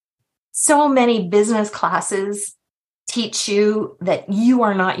So many business classes teach you that you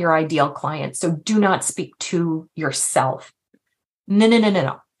are not your ideal client. So do not speak to yourself.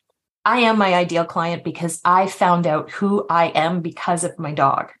 No. I am my ideal client because I found out who I am because of my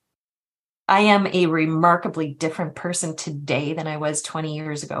dog. I am a remarkably different person today than I was 20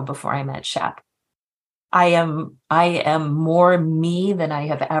 years ago before I met Shep. I am more me than I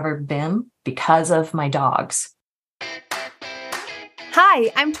have ever been because of my dogs.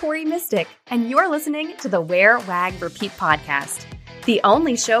 Hi, I'm Tori Mystic, and you're listening to the Wear, Wag, Repeat podcast, the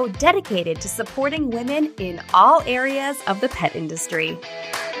only show dedicated to supporting women in all areas of the pet industry.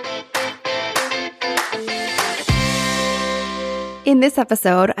 In this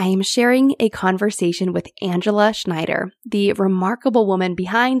episode, I am sharing a conversation with Angela Schneider, the remarkable woman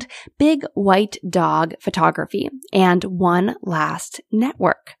behind Big White Dog Photography and One Last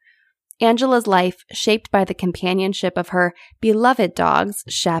Network. Angela's life, shaped by the companionship of her beloved dogs,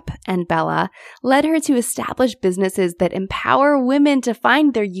 Shep and Bella, led her to establish businesses that empower women to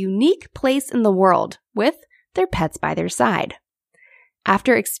find their unique place in the world with their pets by their side.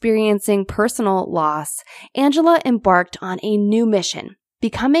 After experiencing personal loss, Angela embarked on a new mission,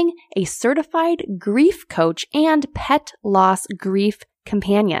 becoming a certified grief coach and pet loss grief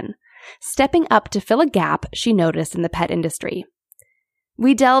companion, stepping up to fill a gap she noticed in the pet industry.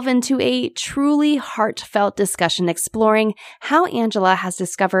 We delve into a truly heartfelt discussion exploring how Angela has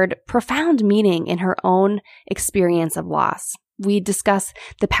discovered profound meaning in her own experience of loss. We discuss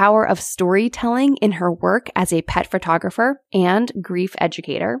the power of storytelling in her work as a pet photographer and grief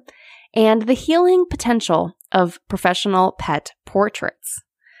educator, and the healing potential of professional pet portraits.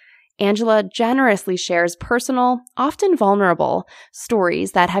 Angela generously shares personal, often vulnerable,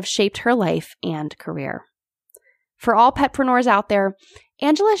 stories that have shaped her life and career. For all petpreneurs out there,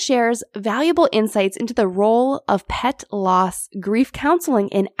 Angela shares valuable insights into the role of pet loss grief counseling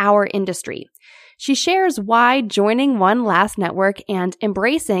in our industry. She shares why joining One Last Network and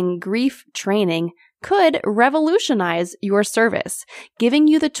embracing grief training could revolutionize your service, giving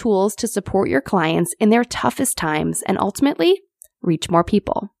you the tools to support your clients in their toughest times and ultimately reach more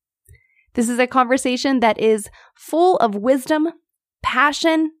people. This is a conversation that is full of wisdom,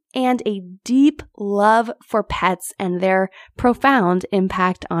 passion, and a deep love for pets and their profound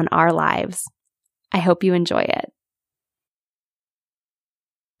impact on our lives. I hope you enjoy it.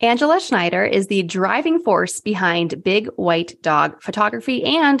 Angela Schneider is the driving force behind Big White Dog Photography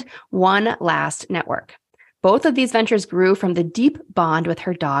and One Last Network. Both of these ventures grew from the deep bond with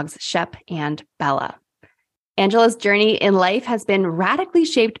her dogs, Shep and Bella. Angela's journey in life has been radically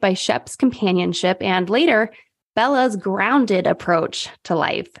shaped by Shep's companionship and later, Bella's grounded approach to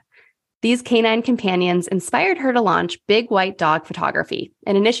life. These canine companions inspired her to launch Big White Dog Photography,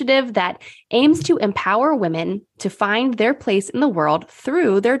 an initiative that aims to empower women to find their place in the world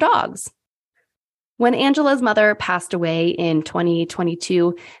through their dogs. When Angela's mother passed away in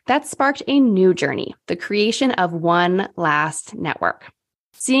 2022, that sparked a new journey, the creation of One Last Network.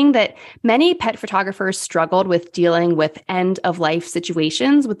 Seeing that many pet photographers struggled with dealing with end-of-life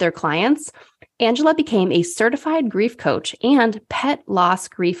situations with their clients, Angela became a certified grief coach and pet loss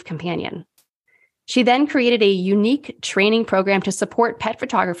grief companion. She then created a unique training program to support pet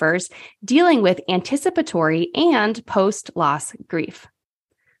photographers dealing with anticipatory and post-loss grief.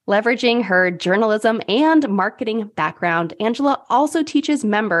 Leveraging her journalism and marketing background, Angela also teaches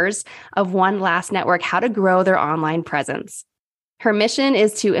members of One Last Network how to grow their online presence. Her mission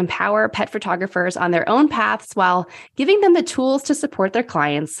is to empower pet photographers on their own paths while giving them the tools to support their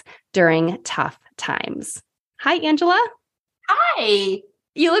clients during tough times. Hi, Angela. Hi.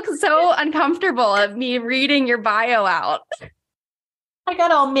 You look so uncomfortable of me reading your bio out. I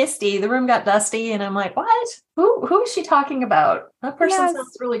got all misty. The room got dusty, and I'm like, what? Who is she talking about? That person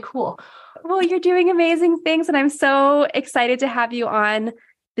sounds really cool. Well, you're doing amazing things, and I'm so excited to have you on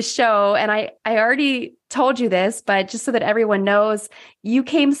the show. And I already told you this, but just so that everyone knows, you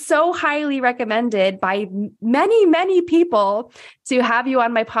came so highly recommended by many, many people to have you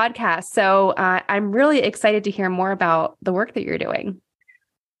on my podcast. So I'm really excited to hear more about the work that you're doing.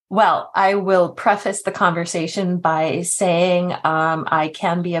 Well, I will preface the conversation by saying I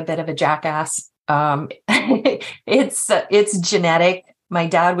can be a bit of a jackass. It's genetic. My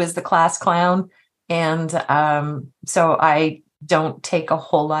dad was the class clown. And so I don't take a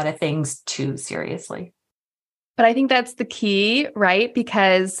whole lot of things too seriously. But I think that's the key, right?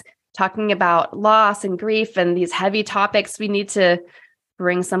 Because talking about loss and grief and these heavy topics, we need to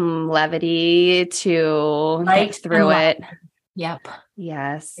bring some levity to get through it. Yep.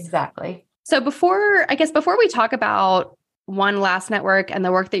 Yes. Exactly. So before we talk about One Last Network and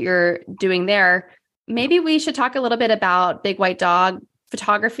the work that you're doing there, maybe we should talk a little bit about Big White Dog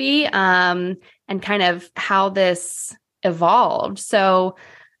photography and kind of how this evolved. So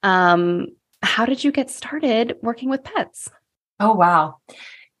how did you get started working with pets? Oh, wow.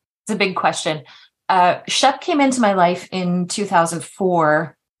 It's a big question. Shep came into my life in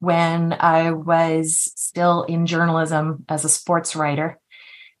 2004 when I was still in journalism as a sports writer.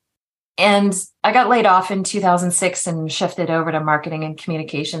 And I got laid off in 2006 and shifted over to marketing and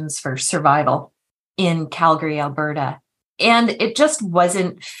communications for survival in Calgary, Alberta. And it just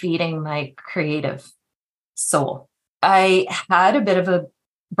wasn't feeding my creative soul. I had a bit of a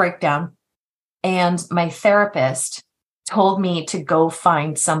breakdown, and my therapist told me to go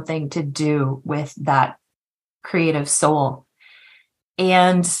find something to do with that creative soul.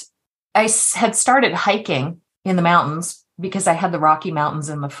 And I had started hiking in the mountains because I had the Rocky Mountains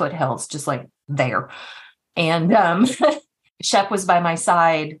and the foothills just like there. And Shep was by my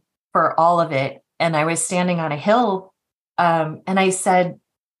side for all of it. And I was standing on a hill. And I said,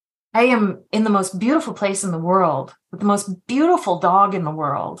 I am in the most beautiful place in the world with the most beautiful dog in the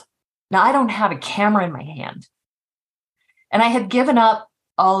world. Now I don't have a camera in my hand. And I had given up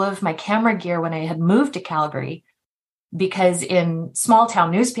all of my camera gear when I had moved to Calgary, because in small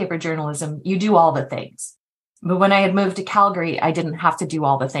town newspaper journalism, you do all the things. But when I had moved to Calgary, I didn't have to do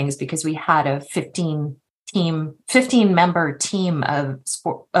all the things because we had a 15 member team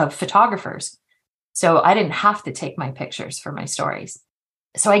of photographers. So I didn't have to take my pictures for my stories.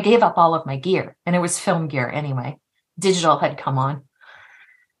 So I gave up all of my gear, and it was film gear anyway. Digital had come on.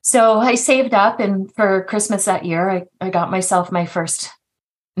 So I saved up, and for Christmas that year, I got myself my first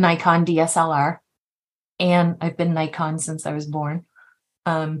Nikon DSLR, and I've been Nikon since I was born.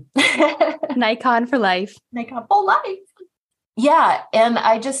 Nikon for life. Nikon for life. Yeah, and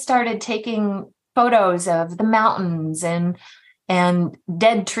I just started taking photos of the mountains and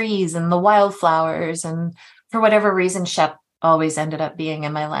dead trees and the wildflowers, and for whatever reason, Shep always ended up being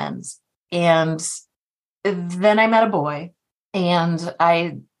in my lens. And then I met a boy, and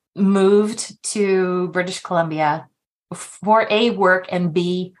I moved to British Columbia for A, work, and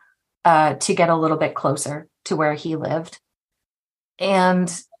B, to get a little bit closer to where he lived. And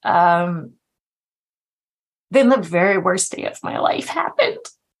then the very worst day of my life happened.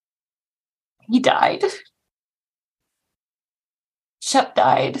 He died. Shep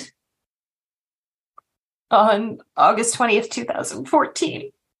died on August 20th,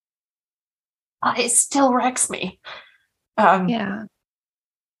 2014. It still wrecks me. Yeah.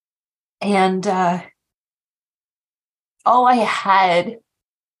 And all I had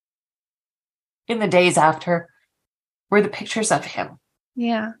in the days after were the pictures of him.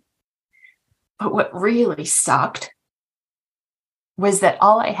 Yeah. But what really sucked was that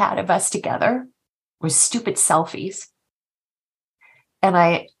all I had of us together was stupid selfies. And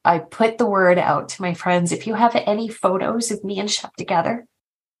I put the word out to my friends, if you have any photos of me and Shep together,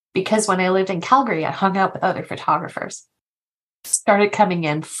 because when I lived in Calgary, I hung out with other photographers, started coming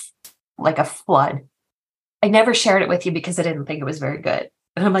in like a flood. I never shared it with you because I didn't think it was very good.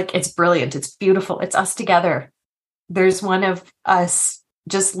 And I'm like, it's brilliant. It's beautiful. It's us together. There's one of us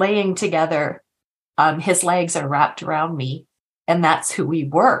just laying together. His legs are wrapped around me. And that's who we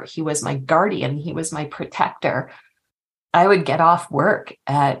were. He was my guardian. He was my protector. I would get off work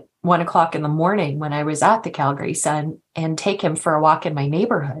at 1:00 in the morning when I was at the Calgary Sun and take him for a walk in my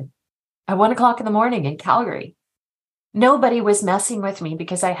neighborhood at 1:00 in the morning in Calgary. Nobody was messing with me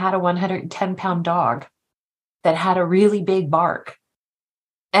because I had a 110-pound dog that had a really big bark.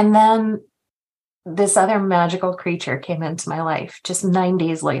 And then this other magical creature came into my life just 9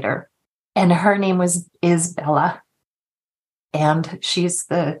 days later. And her name is Bella. And she's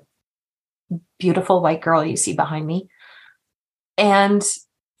the beautiful white girl you see behind me. And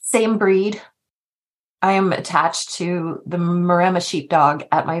same breed. I am attached to the Maremma sheepdog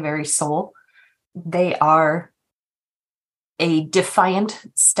at my very soul. They are a defiant,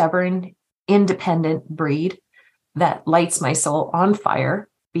 stubborn, independent breed that lights my soul on fire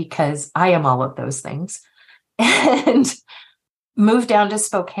because I am all of those things. And moved down to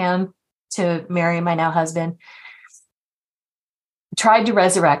Spokane to marry my now husband. Tried to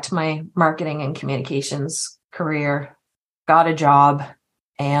resurrect my marketing and communications career, got a job,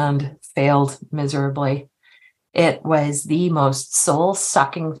 and failed miserably. It was the most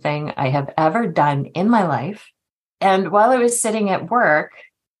soul-sucking thing I have ever done in my life. And while I was sitting at work,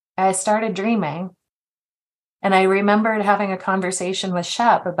 I started dreaming. And I remembered having a conversation with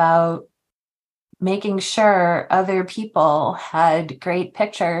Shep about making sure other people had great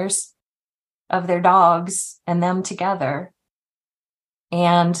pictures of their dogs and them together.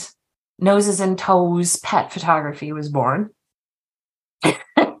 And Noses and Toes pet photography was born.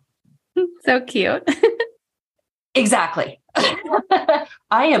 So cute. Exactly. I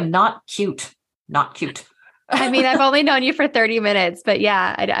am not cute. Not cute. I mean, I've only known you for 30 minutes, but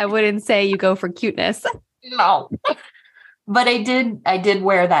yeah, I wouldn't say you go for cuteness. No. But I did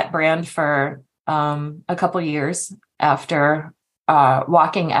wear that brand for a couple years after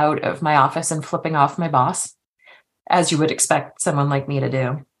walking out of my office and flipping off my boss, as you would expect someone like me to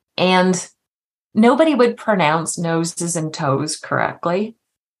do. And nobody would pronounce noses and toes correctly.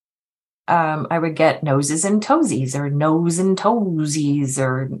 I would get noses and toesies or nose and toesies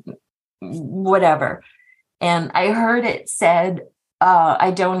or whatever. And I heard it said,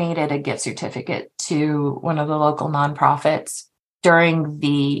 I donated a gift certificate to one of the local nonprofits during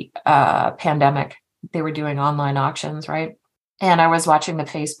the pandemic. They were doing online auctions, right? And I was watching the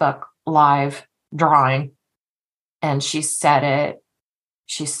Facebook Live drawing, and she said it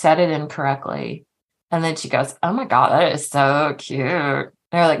incorrectly. And then she goes, "Oh my God, that is so cute." And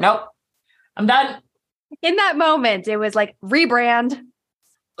they're like, "Nope, I'm done." In that moment, it was like, rebrand.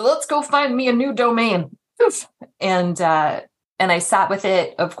 Let's go find me a new domain. And I sat with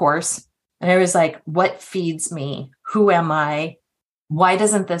it, of course. And I was like, what feeds me? Who am I? Why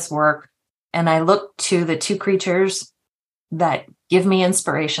doesn't this work? And I looked to the two creatures that give me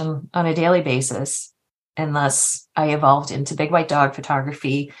inspiration on a daily basis. And thus I evolved into big white dog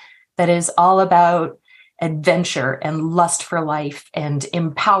photography that is all about adventure and lust for life and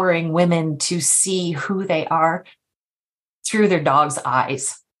empowering women to see who they are through their dog's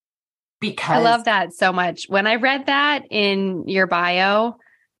eyes. Because I love that so much. When I read that in your bio,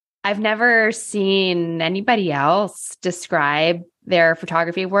 I've never seen anybody else describe their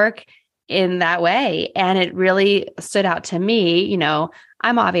photography work in that way. And it really stood out to me. You know,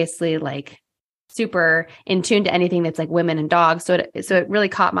 I'm obviously like super in tune to anything that's like women and dogs. So it really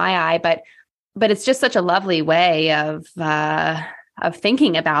caught my eye, but it's just such a lovely way of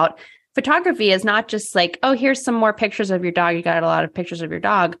thinking about photography is not just like, oh, here's some more pictures of your dog. You got a lot of pictures of your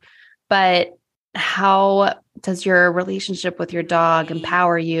dog, but how does your relationship with your dog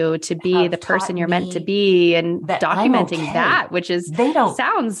empower you to be the person you're meant to be, and documenting that, which is,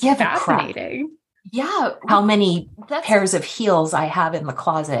 sounds fascinating. Yeah. How many pairs of heels I have in the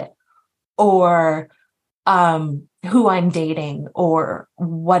closet, or who I'm dating, or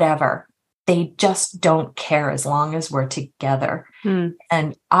whatever. They just don't care as long as we're together.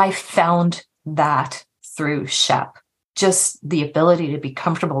 And I found that through Shep, just the ability to be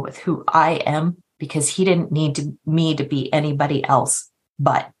comfortable with who I am, because he didn't need me to be anybody else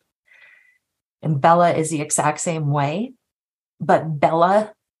but. And Bella is the exact same way, but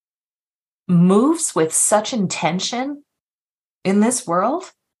Bella moves with such intention in this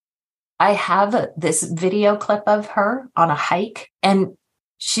world. I have this video clip of her on a hike, and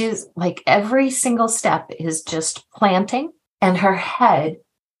she's like, every single step is just planting, and her head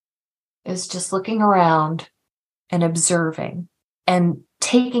is just looking around and observing and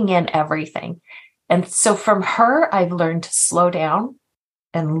taking in everything. And so from her, I've learned to slow down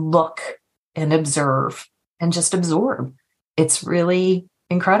and look and observe and just absorb. It's really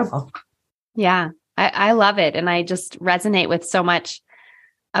incredible. Yeah, I love it. And I just resonate with so much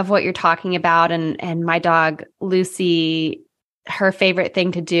of what you're talking about. And my dog, Lucy, her favorite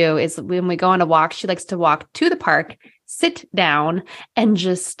thing to do is when we go on a walk, she likes to walk to the park, sit down, and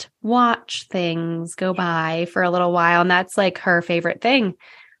just watch things go by for a little while. And that's like her favorite thing.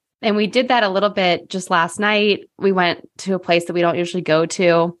 And we did that a little bit just last night. We went to a place that we don't usually go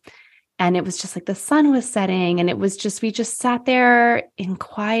to, and it was just like the sun was setting, and we just sat there in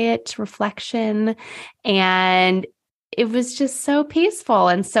quiet reflection, and it was just so peaceful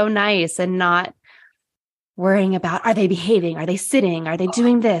and so nice, and not worrying about, are they behaving? Are they sitting? Are they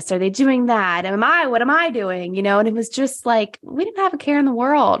doing this? Are they doing that? What am I doing? You know, and it was just like, we didn't have a care in the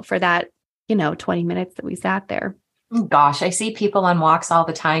world for that, 20 minutes that we sat there. Gosh, I see people on walks all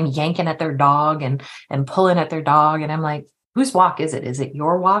the time yanking at their dog and pulling at their dog. And I'm like, whose walk is it? Is it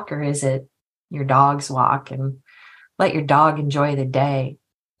your walk, or is it your dog's walk? And let your dog enjoy the day.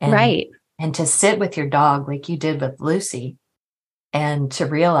 And, right. And to sit with your dog like you did with Lucy, and to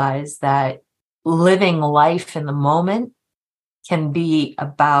realize that living life in the moment can be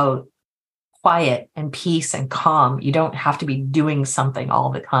about quiet and peace and calm. You don't have to be doing something all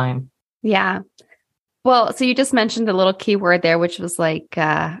the time. Yeah. Well, so you just mentioned a little key word there, which was like,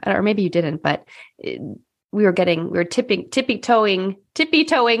 or maybe you didn't, but we were tippy-toeing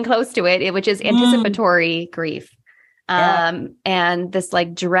close to it, which is anticipatory grief. Yeah. And this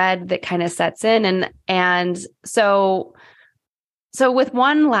like dread that kind of sets in. And so with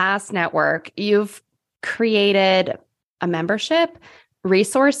One Last Network, you've created a membership,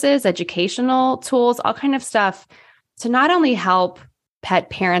 resources, educational tools, all kind of stuff to not only help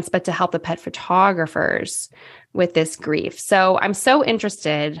pet parents, but to help the pet photographers with this grief. So I'm so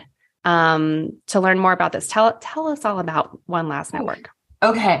interested to learn more about this. Tell us all about One Last Network.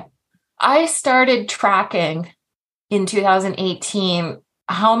 Okay. I started tracking in 2018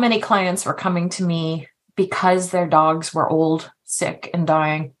 how many clients were coming to me because their dogs were old, sick, and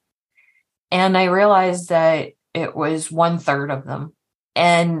dying. And I realized that it was 1/3 of them.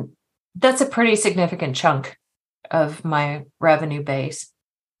 And that's a pretty significant chunk of my revenue base.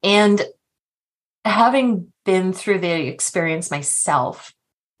 And having been through the experience myself,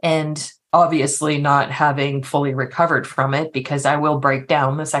 and obviously not having fully recovered from it, because I will break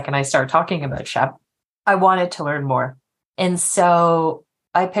down the second I start talking about Shep, I wanted to learn more. And so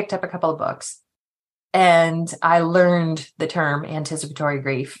I picked up a couple of books and I learned the term anticipatory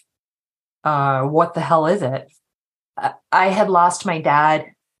grief. What the hell is it? I had lost my dad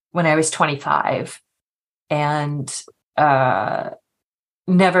when I was 25 and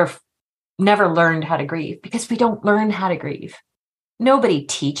never learned how to grieve, because we don't learn how to grieve. Nobody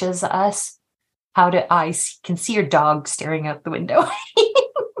teaches us how to. I can see your dog staring out the window.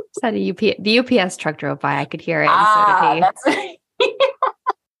 So the UPS truck drove by. I could hear it. And so did he. That's right.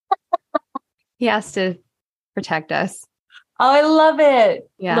 He has to protect us. Oh, I love it.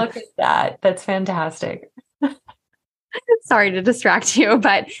 Yeah. Look at that. That's fantastic. Sorry to distract you,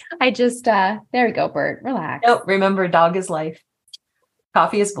 but I just, there we go, Bert. Relax. Nope. Remember, dog is life.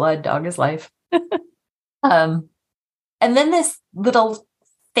 Coffee is blood. Dog is life. And then this little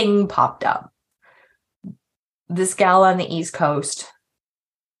thing popped up. This gal on the East Coast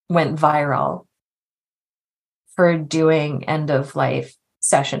went viral for doing end of life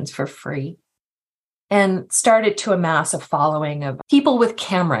sessions for free and started to amass a following of people with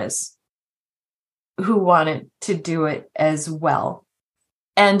cameras who wanted to do it as well.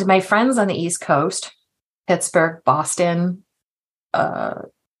 And my friends on the East Coast, Pittsburgh, Boston, a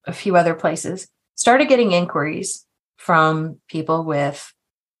few other places, started getting inquiries from people with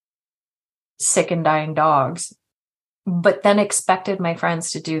sick and dying dogs, but then expected my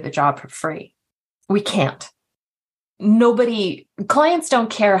friends to do the job for free. We can't. Clients don't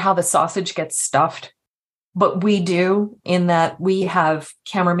care how the sausage gets stuffed, but we do, in that we have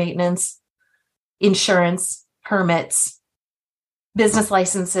camera maintenance, insurance, permits, business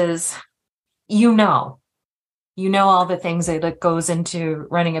licenses. You know all the things that goes into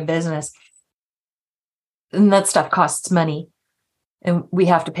running a business. And that stuff costs money. And we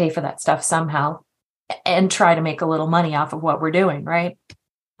have to pay for that stuff somehow and try to make a little money off of what we're doing, right?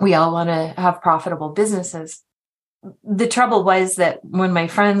 We all want to have profitable businesses. The trouble was that when my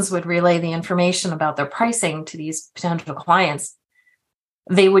friends would relay the information about their pricing to these potential clients,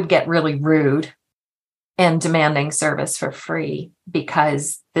 they would get really rude and demanding service for free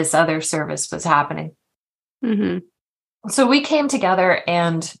because this other service was happening. Mm-hmm. So we came together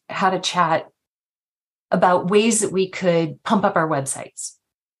and had a chat about ways that we could pump up our websites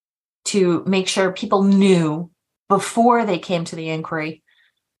to make sure people knew before they came to the inquiry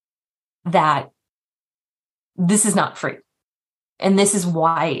that this is not free. And this is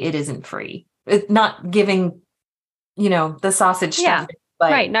why it isn't free. It's not giving, the sausage. Yeah. Stuff,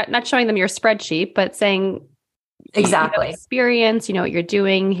 but right. Not showing them your spreadsheet, but saying exactly experience, what you're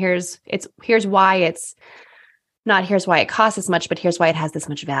doing. Here's why it's not, here's why it costs this much, but here's why it has this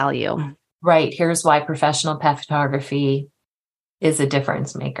much value. Right. Here's why professional pet photography is a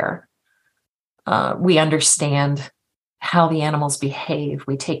difference maker. We understand how the animals behave.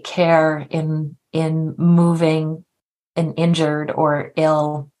 We take care in moving an injured or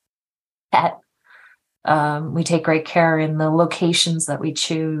ill pet. We take great care in the locations that we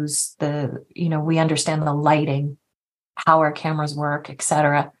choose. We understand the lighting, how our cameras work,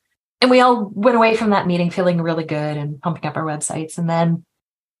 etc. And we all went away from that meeting feeling really good and pumping up our websites. And then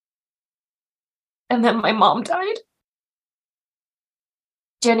my mom died.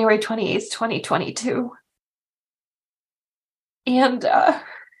 January 28th, 2022. And I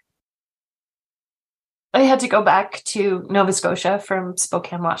had to go back to Nova Scotia from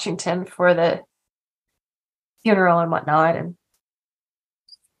Spokane, Washington for the funeral and whatnot. And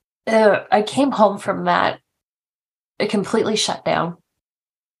I came home from that. It completely shut down.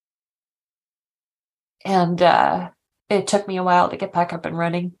 And it took me a while to get back up and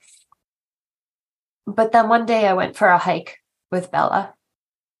running. But then one day I went for a hike with Bella.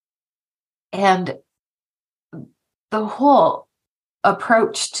 And the whole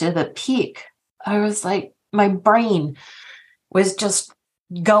approach to the peak, I was like, my brain was just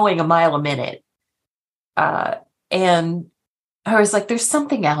going a mile a minute. And I was like, there's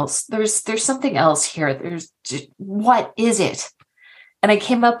something else. There's something else here. What is it? And I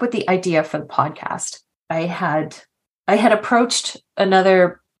came up with the idea for the podcast. I had approached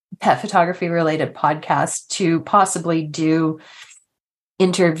another pet photography related podcast to possibly do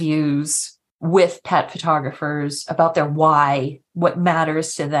interviews with pet photographers about their why, what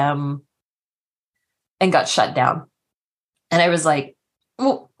matters to them, and got shut down. And I was like,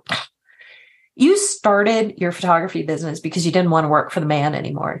 well, you started your photography business because you didn't want to work for the man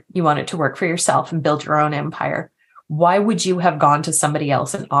anymore. You wanted to work for yourself and build your own empire. Why would you have gone to somebody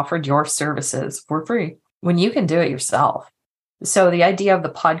else and offered your services for free when you can do it yourself? So the idea of the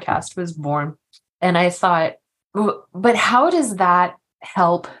podcast was born. And I thought, but how does that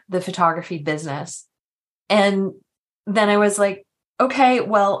help the photography business? And then I was like, okay,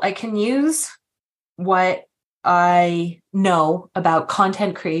 well, I can use what I know about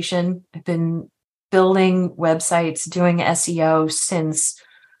content creation. I've been building websites, doing SEO since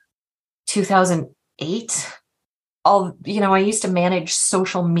 2008. I used to manage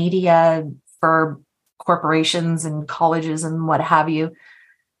social media for corporations and colleges and what have you.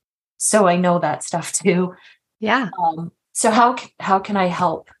 So I know that stuff too. Yeah. So how can I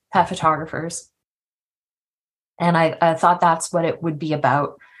help pet photographers? And I thought that's what it would be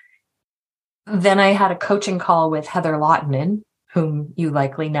about. Then I had a coaching call with Heather Lottinen, whom you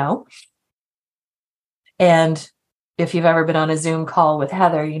likely know. And if you've ever been on a Zoom call with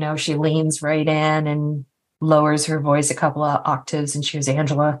Heather, she leans right in and lowers her voice a couple of octaves. And she goes,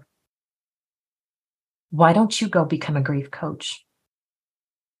 Angela, why don't you go become a grief coach?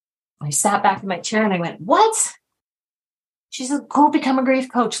 I sat back in my chair and I went, what? She said, go become a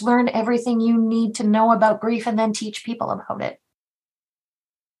grief coach, learn everything you need to know about grief, and then teach people about it.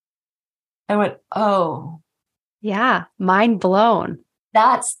 I went, oh. Yeah, mind blown.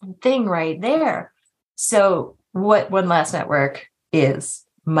 That's the thing right there. So what One Last Network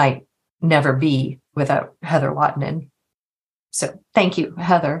might never be without Heather Lottinen. So thank you,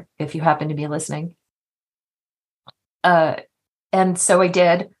 Heather, if you happen to be listening. And so I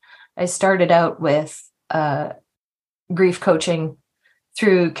did. I started out with grief coaching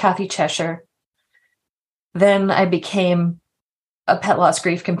through Kathy Cheshire. Then I became a pet loss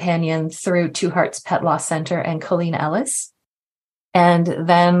grief companion through Two Hearts Pet Loss Center and Colleen Ellis. And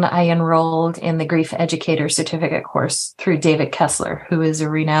then I enrolled in the grief educator certificate course through David Kessler, who is a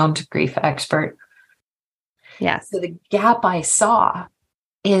renowned grief expert. Yes. So the gap I saw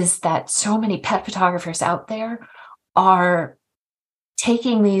is that so many pet photographers out there are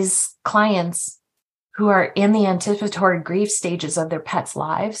taking these clients who are in the anticipatory grief stages of their pets'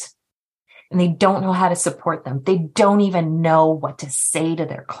 lives, and they don't know how to support them. They don't even know what to say to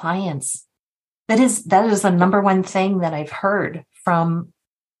their clients. That is the number one thing that I've heard from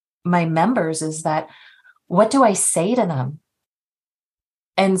my members is that, what do I say to them?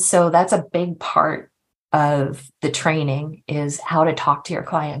 And so that's a big part of the training, is how to talk to your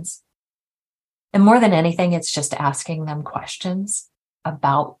clients. And more than anything, it's just asking them questions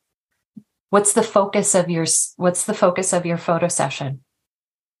about what's the focus of your photo session?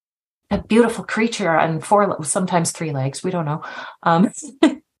 A beautiful creature on sometimes 3 legs. We don't know.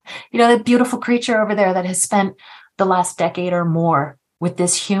 That beautiful creature over there that has spent the last decade or more with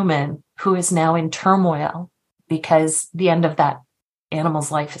this human who is now in turmoil because the end of that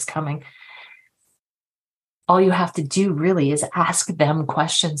animal's life is coming. All you have to do really is ask them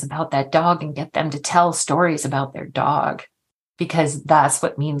questions about that dog and get them to tell stories about their dog, because that's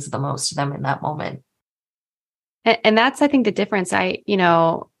what means the most to them in that moment. And that's, I think, the difference. I,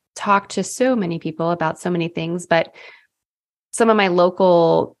 talk to so many people about so many things, but some of my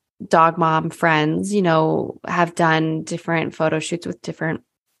local dog mom friends, have done different photo shoots with different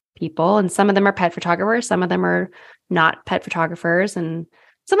people. And some of them are pet photographers. Some of them are not pet photographers. And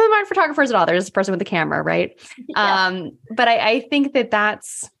some of them aren't photographers at all. They're just a person with a camera, right? Yeah. But I think that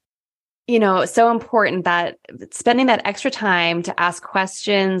that's, so important, that spending that extra time to ask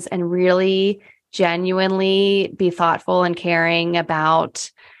questions and really genuinely be thoughtful and caring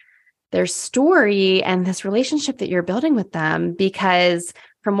about their story and this relationship that you're building with them. Because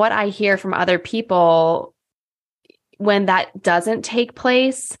from what I hear from other people, when that doesn't take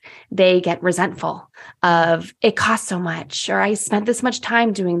place, they get resentful of, it costs so much, or I spent this much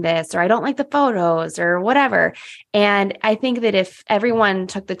time doing this, or I don't like the photos, or whatever. And I think that if everyone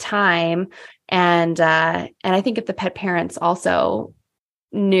took the time, and I think if the pet parents also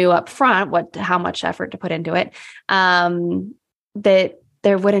knew up front how much effort to put into it, that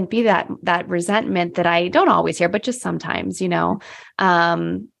there wouldn't be that resentment that I don't always hear, but just sometimes,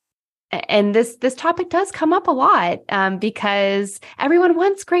 and this topic does come up a lot, because everyone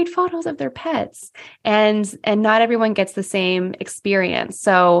wants great photos of their pets, and not everyone gets the same experience.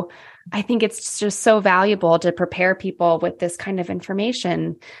 So I think it's just so valuable to prepare people with this kind of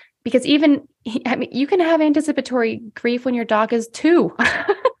information, because you can have anticipatory grief when your dog is 2.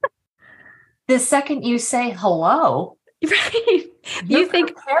 The second you say hello, right? you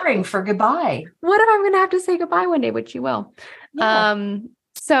think preparing for goodbye. What if I'm going to have to say goodbye one day, which you will? Yeah.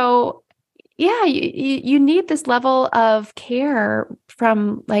 So yeah, you need this level of care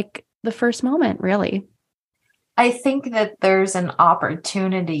from like the first moment, really. I think that there's an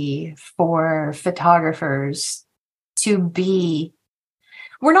opportunity for photographers to be,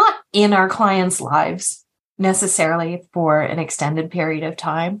 we're not in our clients' lives necessarily for an extended period of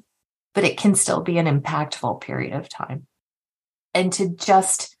time, but it can still be an impactful period of time. And to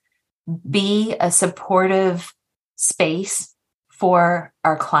just be a supportive space for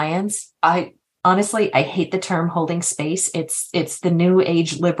our clients. I hate the term holding space. It's the new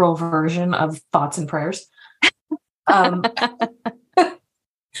age liberal version of thoughts and prayers.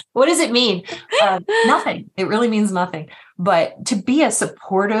 What does it mean? Nothing. It really means nothing. But to be a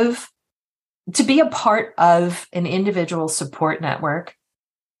part of an individual support network,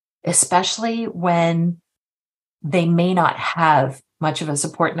 especially when they may not have much of a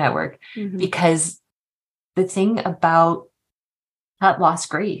support network, because the thing about pet loss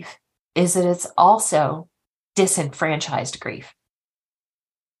grief is that it's also disenfranchised grief.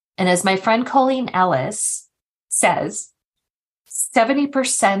 And as my friend Colleen Ellis says,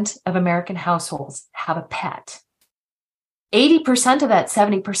 70% of American households have a pet. 80% of that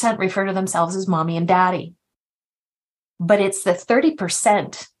 70% refer to themselves as mommy and daddy. But it's the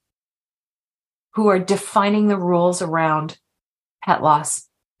 30% who are defining the rules around pet loss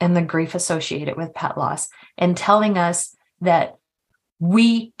and the grief associated with pet loss, and telling us that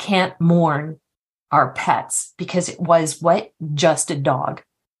we can't mourn our pets because it was what? Just a dog.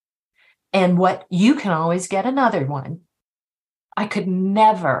 And what? You can always get another one. I could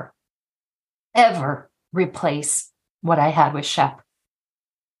never, ever replace what I had with Shep.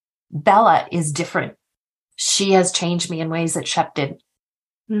 Bella is different. She has changed me in ways that Shep didn't.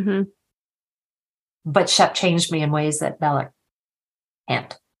 But Shep changed me in ways that Bella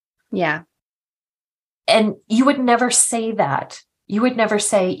can't. Yeah. And you would never say that. You would never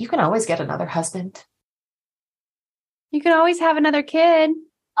say, you can always get another husband. You can always have another kid.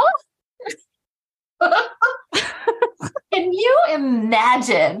 Oh. Can you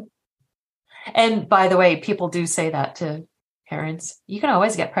imagine? And by the way, people do say that to parents. You can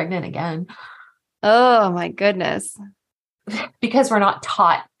always get pregnant again. Oh my goodness. Because we're not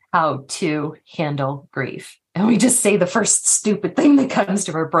taught how to handle grief. And we just say the first stupid thing that comes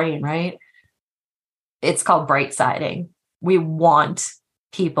to our brain, right? It's called bright siding. We want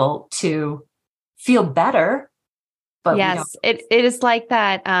people to feel better. But yes, it is like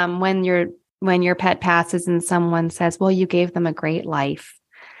that when your pet passes and someone says, well, you gave them a great life.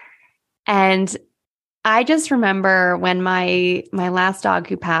 And I just remember when my last dog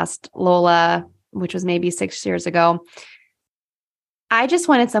who passed, Lola, which was maybe 6 years ago, I just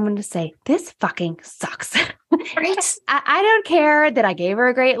wanted someone to say, this fucking sucks. Right? I don't care that I gave her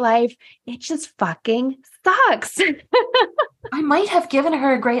a great life. It just fucking sucks. I might have given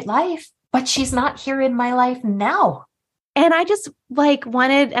her a great life, but she's not here in my life now. And I just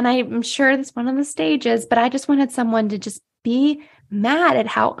wanted, and I'm sure this is one of the stages, but I just wanted someone to just be mad at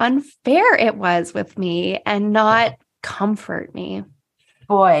how unfair it was with me and not comfort me.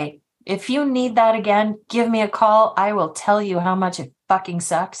 Boy, if you need that again, give me a call. I will tell you how much it fucking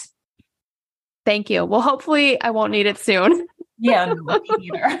sucks. Thank you. Well, hopefully I won't need it soon. Yeah, no, me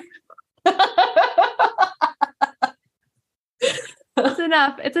neither. It's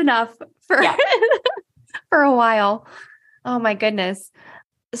enough. It's enough for, for a while. Oh my goodness.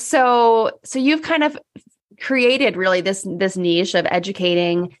 So you've kind of created really this niche of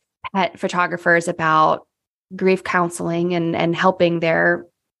educating pet photographers about grief counseling and helping their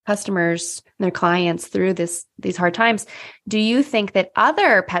customers, their clients through these hard times. Do you think that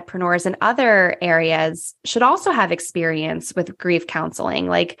other petpreneurs in other areas should also have experience with grief counseling,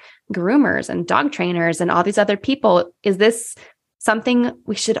 like groomers and dog trainers and all these other people? Is this something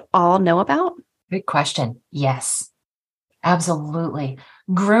we should all know about? Good question. Yes, absolutely.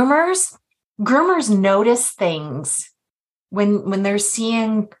 Groomers notice things when they're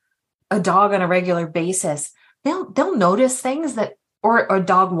seeing a dog on a regular basis. They'll notice things that, or a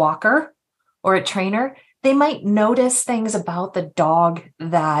dog walker or a trainer, they might notice things about the dog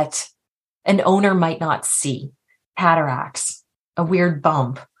that an owner might not see. Cataracts, a weird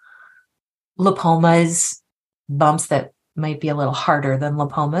bump, lipomas, bumps that might be a little harder than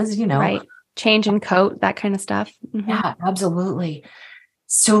lipomas, Right. Change in coat, that kind of stuff. Mm-hmm. Yeah, absolutely.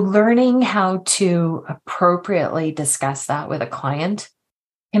 So learning how to appropriately discuss that with a client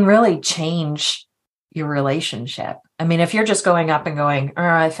can really change your relationship. I mean, if you're just going up and going,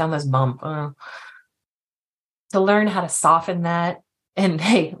 I found this bump, to learn how to soften that. And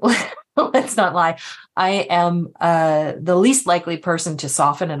hey, let's not lie. I am the least likely person to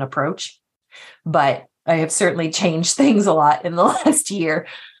soften an approach, but I have certainly changed things a lot in the last year.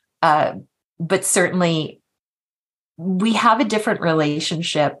 But certainly we have a different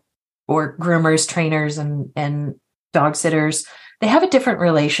relationship, or groomers, trainers, and dog sitters. They have a different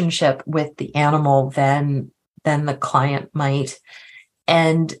relationship with the animal than the client might.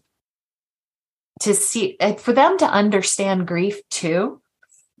 And to see, for them to understand grief too,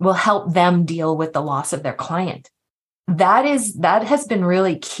 will help them deal with the loss of their client. That has been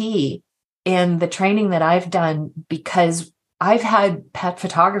really key in the training that I've done, because I've had pet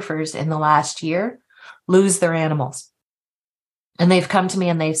photographers in the last year lose their animals. And they've come to me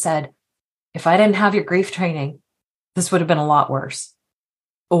and they've said, if I didn't have your grief training, this would have been a lot worse.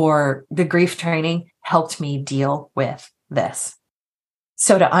 Or the grief training helped me deal with this.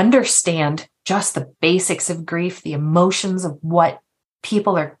 So to understand just the basics of grief, the emotions of what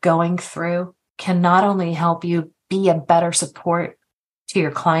people are going through, can not only help you be a better support to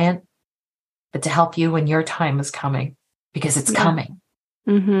your client, but to help you when your time is coming, because it's coming.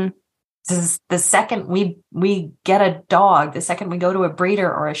 Mm-hmm. This is the second we get a dog, the second we go to a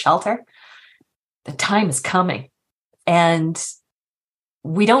breeder or a shelter, the time is coming. And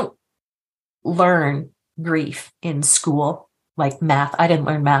we don't learn grief in school like math. I didn't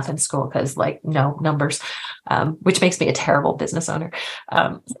learn math in school because no numbers, which makes me a terrible business owner.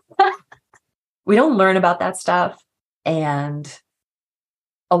 We don't learn about that stuff. And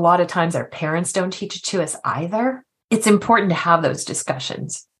a lot of times our parents don't teach it to us either. It's important to have those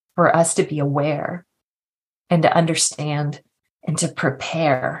discussions for us to be aware and to understand and to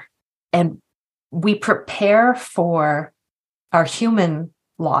prepare. And we prepare for our human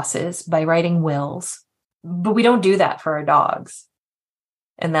losses by writing wills, but we don't do that for our dogs.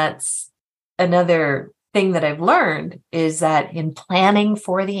 And that's another thing that I've learned, is that in planning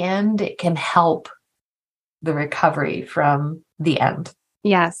for the end, it can help the recovery from the end.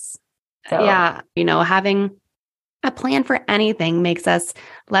 Yes. So, yeah. Having a plan for anything makes us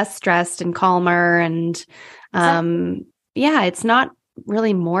less stressed and calmer. And exactly. it's not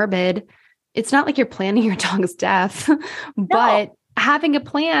really morbid. It's not like you're planning your dog's death, but having a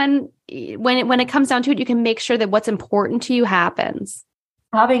plan, when it comes down to it, you can make sure that what's important to you happens.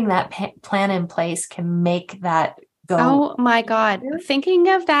 Having that plan in place can make that go. Oh my God. Thinking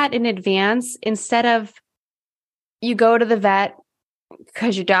of that in advance, instead of you go to the vet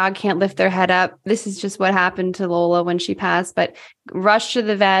because your dog can't lift their head up. This is just what happened to Lola when she passed, but rush to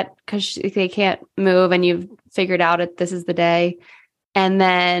the vet because they can't move and you've figured out this is the day. And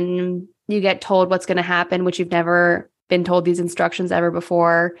then you get told what's going to happen, which you've never been told these instructions ever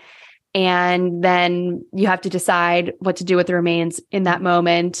before. And then you have to decide what to do with the remains in that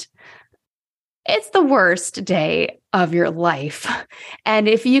moment. It's the worst day of your life. And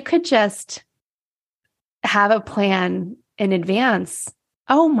if you could just have a plan in advance,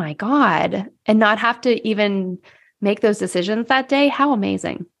 oh my God, and not have to even make those decisions that day, how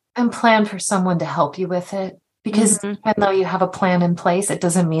amazing. And plan for someone to help you with it. Because even though you have a plan in place, it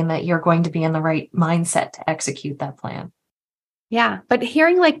doesn't mean that you're going to be in the right mindset to execute that plan. Yeah. But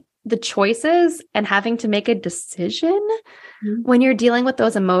hearing the choices and having to make a decision when you're dealing with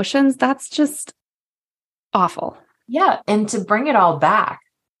those emotions, that's just awful. Yeah. And to bring it all back,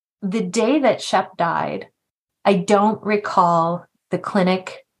 the day that Shep died, I don't recall the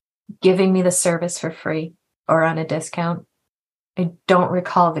clinic giving me the service for free or on a discount. I don't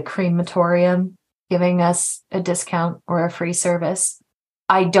recall the crematorium giving us a discount or a free service.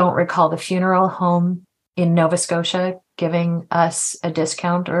 I don't recall the funeral home in Nova Scotia giving us a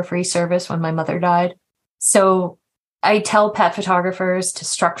discount or a free service when my mother died. So I tell pet photographers to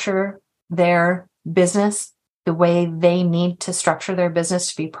structure their business the way they need to structure their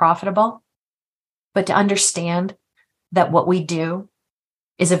business to be profitable, but to understand that what we do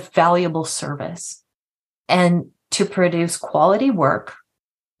is a valuable service, and to produce quality work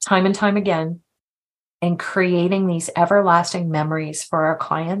time and time again and creating these everlasting memories for our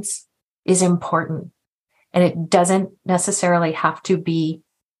clients is important. And it doesn't necessarily have to be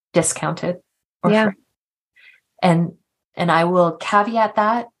discounted or free. And I will caveat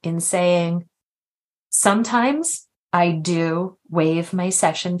that in saying, sometimes I do waive my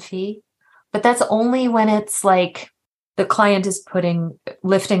session fee, but that's only when it's like the client is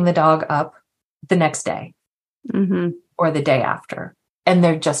lifting the dog up the next day or the day after, and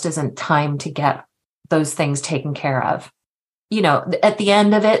there just isn't time to get those things taken care of. At the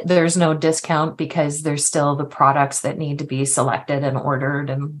end of it, there's no discount because there's still the products that need to be selected and ordered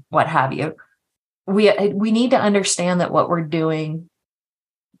and what have you. We need to understand that what we're doing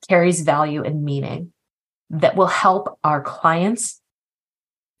carries value and meaning that will help our clients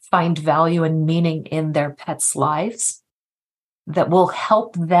find value and meaning in their pets' lives that will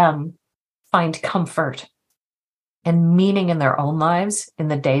help them find comfort and meaning in their own lives in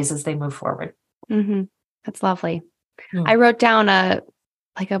the days as they move forward. Mm-hmm. That's lovely. I wrote down a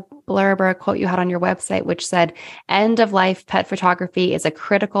blurb or a quote you had on your website, which said, "End of life pet photography is a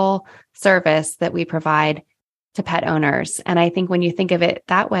critical service that we provide to pet owners." And I think when you think of it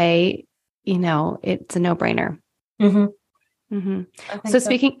that way, it's a no-brainer. Mm-hmm. Mm-hmm. So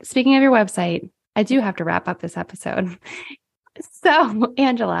speaking of your website, I do have to wrap up this episode. So,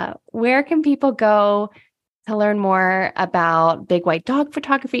 Angela, where can people go to learn more about Big White Dog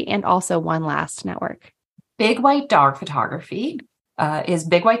Photography and also One Last Network? Big White Dog Photography is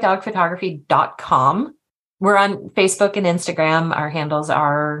bigwhitedogphotography.com. We're on Facebook and Instagram. Our handles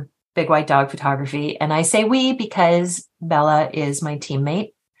are Big White Dog Photography. And I say we because Bella is my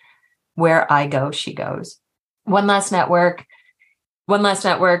teammate. Where I go, she goes. One Last Network,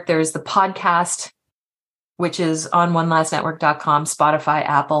 there's the podcast, which is on onelastnetwork.com, Spotify,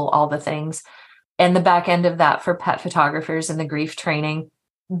 Apple, all the things. And the back end of that for pet photographers and the grief training.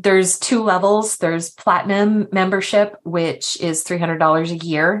 There's 2 levels. There's platinum membership, which is $300 a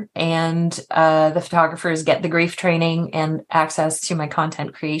year. And the photographers get the grief training and access to my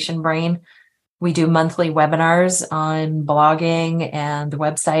content creation brain. We do monthly webinars on blogging and the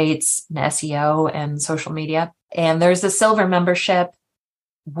websites and SEO and social media. And there's the silver membership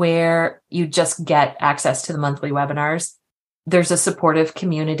where you just get access to the monthly webinars. There's a supportive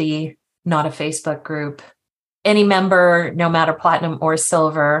community, not a Facebook group. Any member, no matter platinum or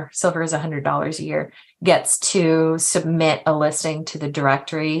silver is $100 a year, gets to submit a listing to the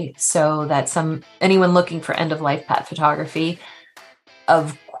directory so that anyone looking for end-of-life pet photography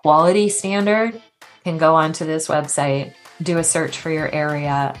of quality standard can go onto this website, do a search for your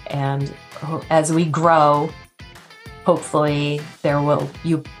area, and as we grow, hopefully you'll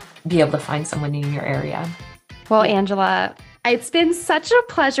be able to find someone in your area. Well, Angela, it's been such a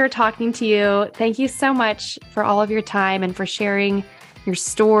pleasure talking to you. Thank you so much for all of your time and for sharing your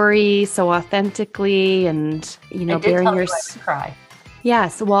story so authentically and, bearing your... cry.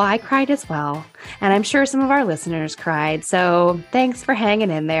 Yes, well, I cried as well. And I'm sure some of our listeners cried. So thanks for hanging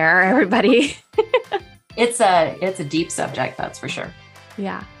in there, everybody. It's a deep subject, that's for sure.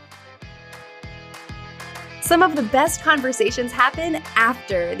 Yeah. Some of the best conversations happen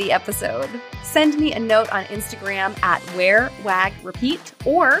after the episode. Send me a note on Instagram at WearWagRepeat,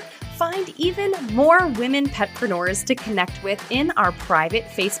 or find even more women petpreneurs to connect with in our private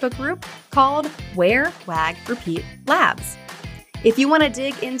Facebook group called Wear, Wag, Repeat Labs. If you want to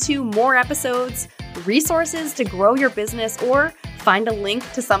dig into more episodes, resources to grow your business, or find a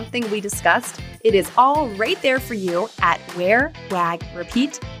link to something we discussed, it is all right there for you at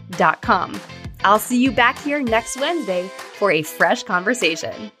wearwagrepeat.com. I'll see you back here next Wednesday for a fresh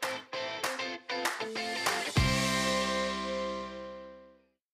conversation.